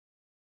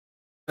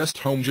Best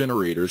Home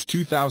Generators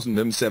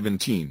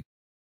 2017.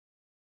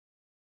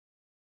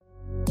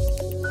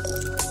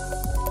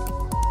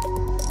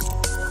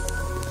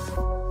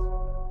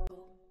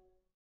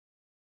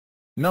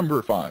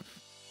 Number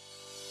 5.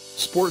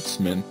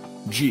 Sportsman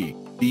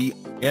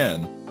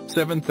GBN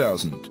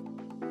 7000.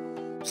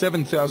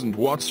 7000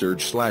 watt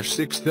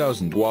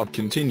surge/6000 watt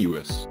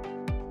continuous.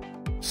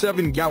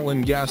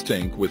 7-gallon gas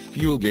tank with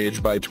fuel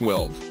gauge by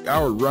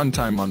 12-hour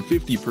runtime on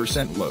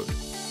 50% load.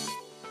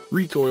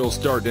 Recoil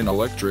start and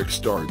electric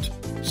start,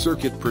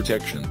 circuit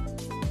protection.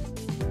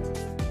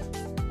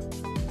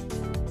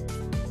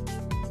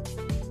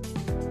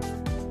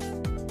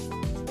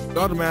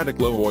 Automatic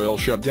low oil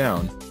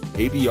shutdown,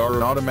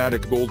 ABR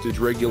automatic voltage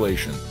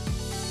regulation.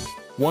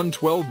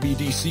 112V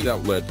DC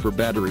outlet for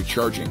battery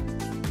charging.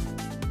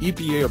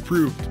 EPA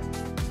approved.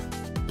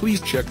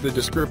 Please check the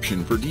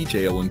description for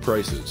detail and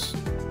prices.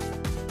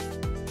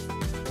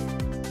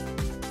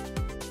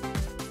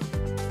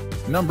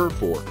 Number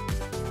 4.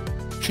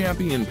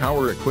 Champion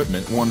Power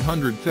Equipment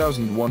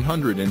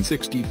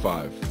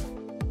 100,165.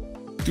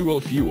 Dual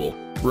fuel,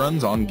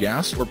 runs on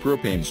gas or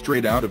propane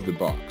straight out of the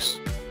box.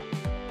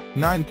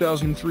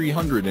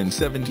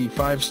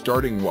 9,375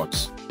 starting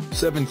watts,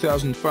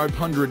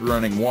 7,500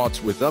 running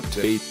watts with up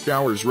to 8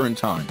 hours run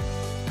time.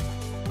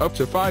 Up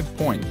to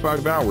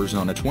 5.5 hours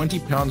on a 20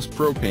 pounds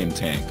propane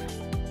tank.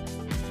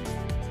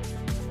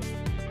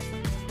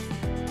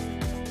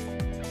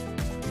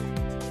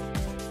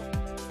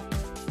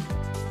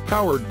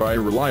 Powered by a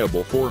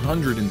reliable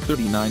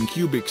 439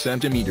 cubic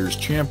centimeters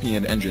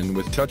Champion engine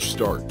with touch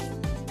start.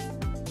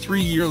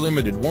 3-year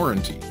limited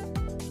warranty.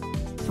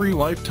 Free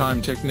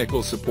lifetime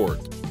technical support.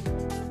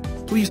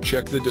 Please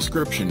check the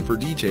description for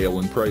detail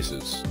and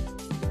prices.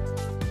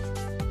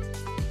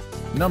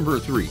 Number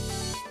 3.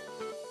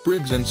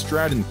 Briggs &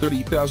 Stratton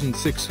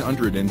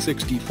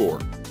 30,664.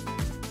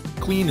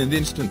 Clean and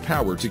instant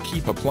power to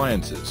keep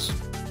appliances.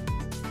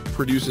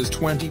 Produces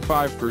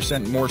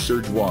 25% more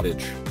surge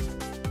wattage.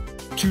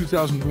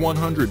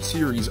 2100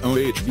 series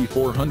OHV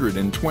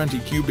 420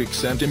 cubic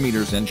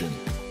centimeters engine.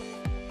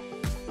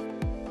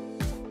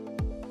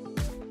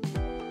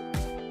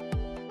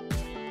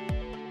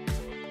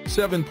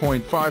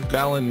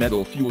 $7.5-gallon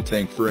metal fuel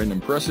tank for an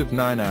impressive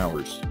 9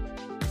 hours.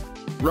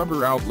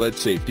 Rubber outlet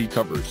safety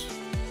covers.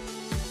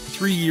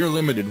 3-year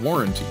limited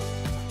warranty.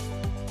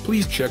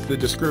 Please check the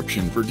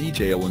description for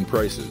detail and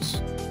prices.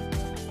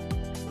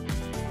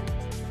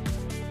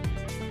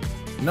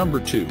 Number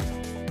 2.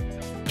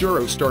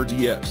 Durostar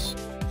DS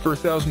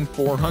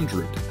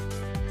 4400.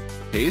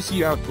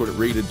 AC output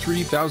rated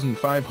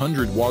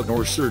 3500 watt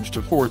or surge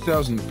to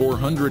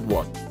 4400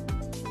 watt.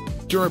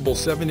 Durable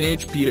 7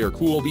 HP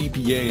air-cooled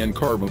EPA and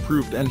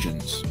CARB-approved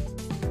engines.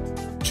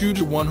 2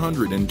 to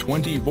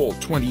 120 volt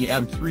 20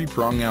 amp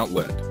 3-prong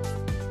outlet.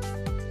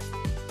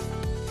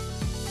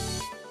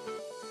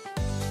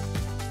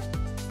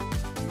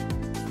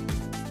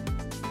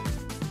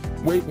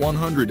 Weight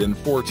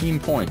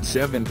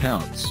 114.7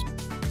 pounds.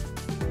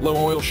 Low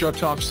oil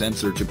shut-off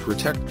sensor to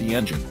protect the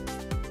engine.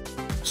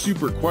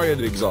 Super quiet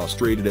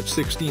exhaust rated at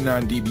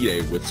 69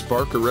 dBA with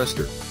spark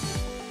arrestor.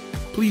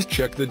 Please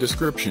check the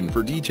description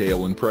for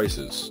detail and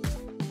prices.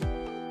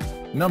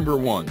 Number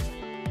 1.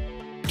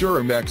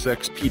 Duramax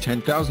XP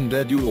 10000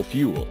 dual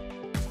fuel.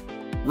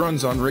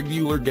 Runs on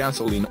regular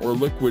gasoline or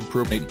liquid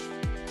propane.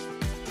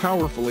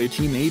 Powerful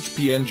 18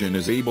 HP engine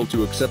is able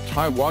to accept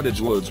high wattage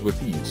loads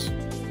with ease.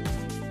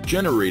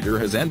 Generator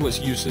has endless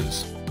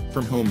uses,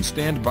 from home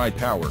standby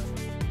power.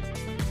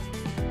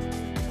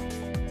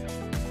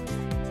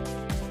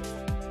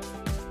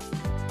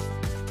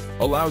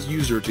 Allows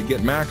user to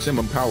get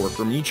maximum power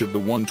from each of the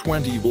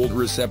 120-volt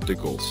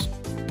receptacles.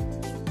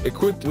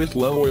 Equipped with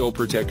low oil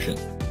protection.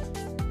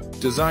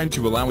 Designed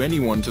to allow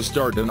anyone to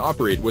start and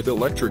operate with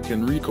electric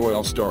and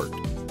recoil start.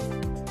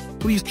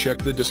 Please check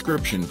the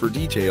description for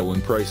detail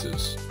and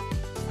prices.